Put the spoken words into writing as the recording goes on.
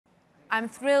I'm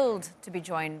thrilled to be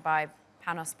joined by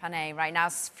Panay right now,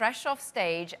 fresh off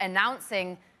stage,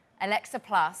 announcing Alexa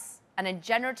Plus and a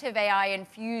generative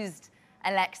AI-infused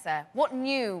Alexa. What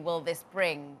new will this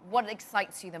bring? What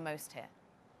excites you the most here?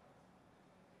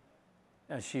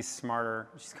 She's smarter,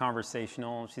 she's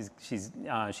conversational,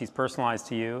 she's personalized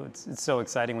to you. It's so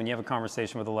exciting when you have a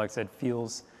conversation with Alexa. It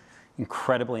feels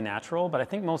incredibly natural, but I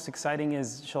think most exciting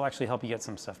is she'll actually help you get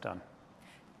some stuff done.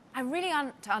 I really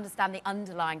want to understand the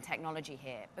underlying technology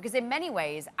here, because in many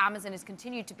ways, Amazon has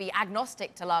continued to be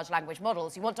agnostic to large language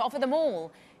models. You want to offer them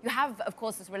all. You have, of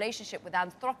course, this relationship with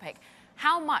Anthropic.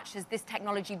 How much has this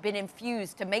technology been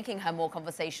infused to making her more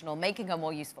conversational, making her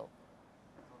more useful?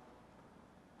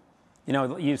 You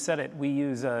know, you said it. We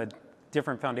use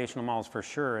different foundational models for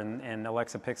sure, and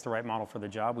Alexa picks the right model for the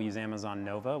job. We use Amazon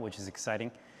Nova, which is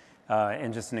exciting,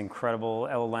 and just an incredible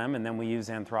LLM. And then we use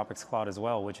Anthropic's Cloud as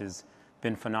well, which has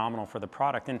been phenomenal for the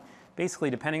product. And basically,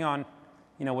 depending on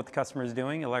what the customer is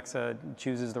doing, Alexa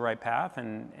chooses the right path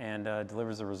and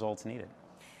delivers the results needed.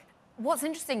 What's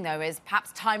interesting, though, is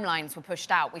perhaps timelines were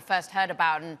pushed out. We first heard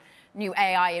about a new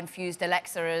AI-infused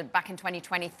Alexa back in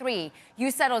 2023. You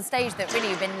said on stage that really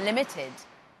you've been limited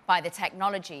by the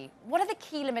technology. What are the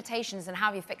key limitations and how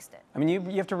have you fixed it? I mean,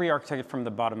 you have to re-architect it from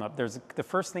the bottom up. The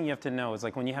first thing you have to know is,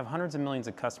 like, when you have hundreds of millions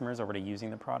of customers already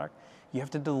using the product, you have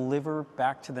to deliver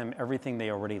back to them everything they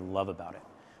already love about it.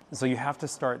 And so you have to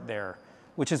start there,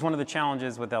 which is one of the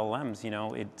challenges with LLMs.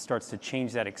 It starts to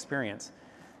change that experience.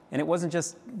 And it wasn't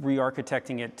just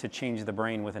re-architecting it to change the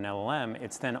brain with an LLM,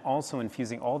 it's then also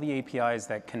infusing all the APIs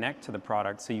that connect to the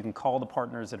product so you can call the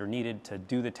partners that are needed to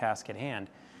do the task at hand.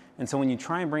 And so when you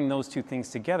try and bring those two things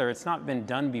together, it's not been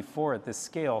done before at this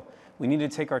scale. We need to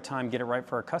take our time, get it right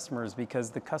for our customers,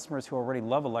 because the customers who already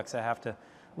love Alexa have to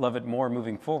love it more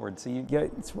moving forward. So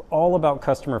it's all about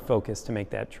customer focus to make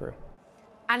that true.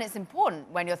 And it's important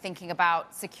when you're thinking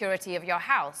about security of your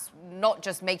house, not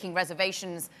just making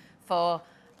reservations for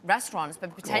restaurants,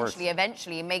 but potentially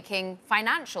eventually making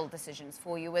financial decisions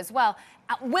for you as well.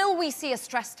 Will we see a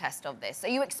stress test of this? Are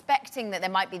you expecting that there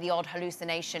might be the odd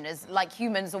hallucination, as like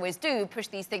humans always do, push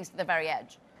these things to the very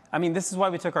edge? I mean, this is why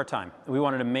we took our time. We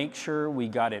wanted to make sure we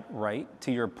got it right.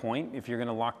 To your point, if you're going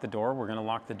to lock the door, we're going to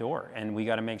lock the door, and we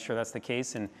got to make sure that's the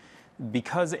case. And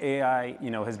because AI,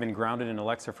 has been grounded in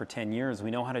Alexa for 10 years, we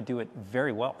know how to do it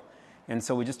very well. And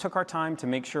so we just took our time to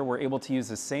make sure we're able to use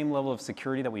the same level of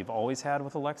security that we've always had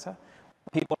with Alexa.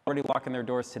 People are already locking their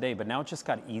doors today, but now it just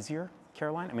got easier,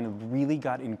 Caroline. I mean, it really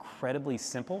got incredibly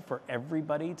simple for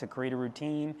everybody to create a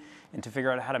routine and to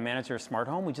figure out how to manage their smart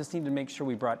home. We just need to make sure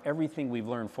we brought everything we've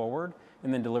learned forward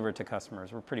and then deliver it to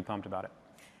customers. We're pretty pumped about it.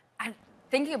 And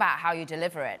thinking about how you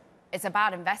deliver it, it's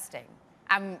about investing.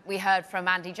 And we heard from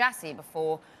Andy Jassy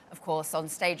before, of course, on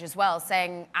stage as well,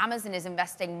 saying Amazon is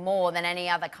investing more than any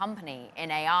other company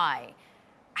in AI.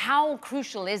 How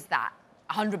crucial is that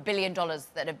 $100 billion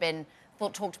that have been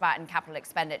talked about in capital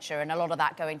expenditure, and a lot of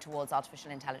that going towards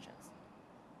artificial intelligence?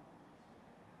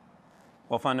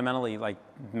 Well, fundamentally, like,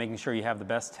 making sure you have the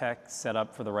best tech set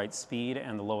up for the right speed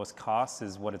and the lowest cost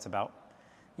is what it's about.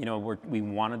 We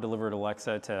want to deliver to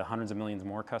Alexa to hundreds of millions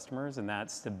more customers, and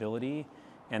that stability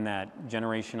and that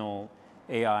generational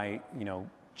AI,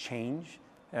 change,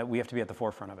 we have to be at the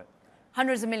forefront of it.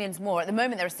 Hundreds of millions more. At the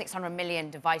moment, there are 600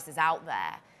 million devices out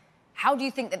there. How do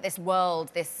you think that this world,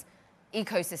 this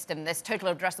ecosystem, this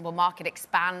total addressable market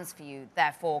expands for you,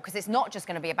 therefore? Because it's not just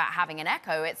going to be about having an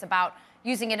Echo, it's about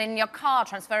using it in your car,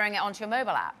 transferring it onto your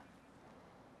mobile app.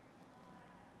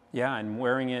 Yeah, and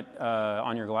wearing it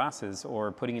on your glasses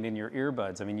or putting it in your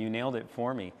earbuds. I mean, you nailed it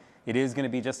for me. It is going to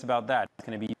be just about that. It's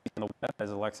going to be used on the web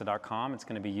as Alexa.com. It's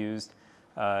going to be used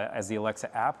as the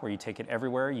Alexa app, where you take it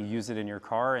everywhere, you use it in your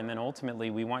car, and then ultimately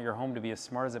we want your home to be as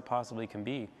smart as it possibly can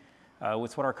be.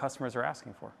 It's what our customers are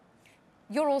asking for.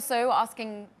 You're also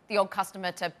asking the old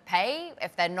customer to pay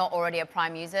if they're not already a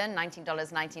Prime user,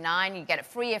 $19.99. You get it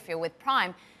free if you're with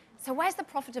Prime. So where's the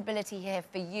profitability here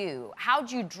for you? How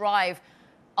do you drive,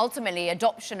 ultimately,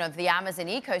 adoption of the Amazon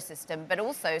ecosystem, but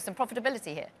also some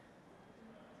profitability here?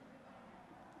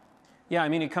 Yeah, I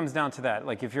mean, it comes down to that.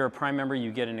 Like, if you're a Prime member,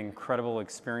 you get an incredible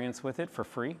experience with it for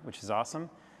free, which is awesome.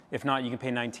 If not, you can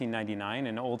pay $19.99,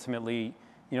 and ultimately,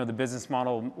 the business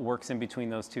model works in between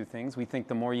those two things. We think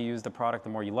the more you use the product, the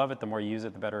more you love it, the more you use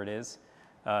it, the better it is,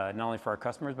 not only for our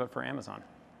customers, but for Amazon.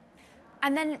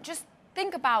 And then just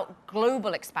think about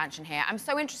global expansion here. I'm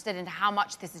so interested in how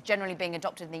much this is generally being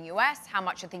adopted in the US, how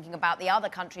much you're thinking about the other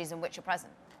countries in which you're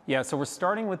present. Yeah, so we're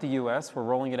starting with the US. We're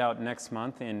rolling it out next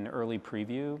month in early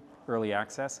preview, early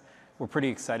access. we're pretty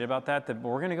excited about that. But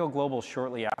we're going to go global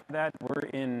shortly after that. We're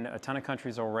in a ton of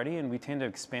countries already, and we tend to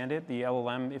expand it. The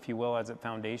LLM, if you will, as a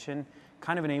foundation,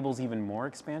 kind of enables even more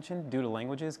expansion due to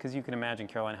languages, because you can imagine,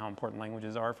 Caroline, how important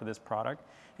languages are for this product.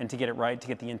 And to get it right, to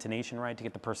get the intonation right, to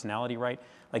get the personality right.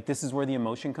 Like, this is where the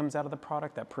emotion comes out of the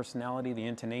product, that personality, the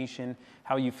intonation,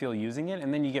 how you feel using it,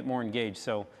 and then you get more engaged.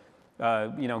 So,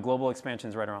 global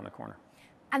expansion is right around the corner.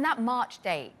 And that March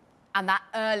date and that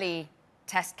early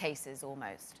test cases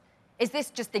almost, is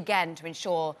this just, again, to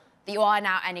ensure that you iron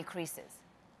out any creases?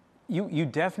 You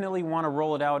definitely want to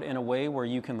roll it out in a way where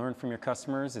you can learn from your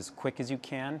customers as quick as you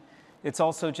can. It's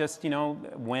also just,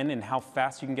 when and how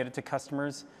fast you can get it to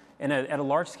customers. And at a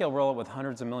large scale rollout with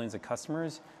hundreds of millions of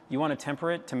customers, you want to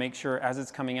temper it to make sure as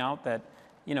it's coming out that,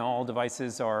 all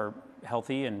devices are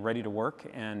healthy and ready to work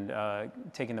and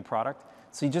taking the product.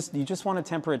 So you just want to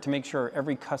temper it to make sure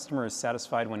every customer is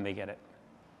satisfied when they get it.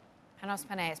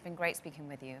 Panay, it's been great speaking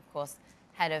with you, of course,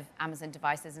 head of Amazon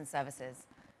Devices and Services.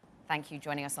 Thank you for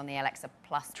joining us on the Alexa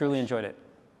Plus. Truly enjoyed it.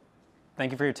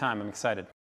 Thank you for your time. I'm excited.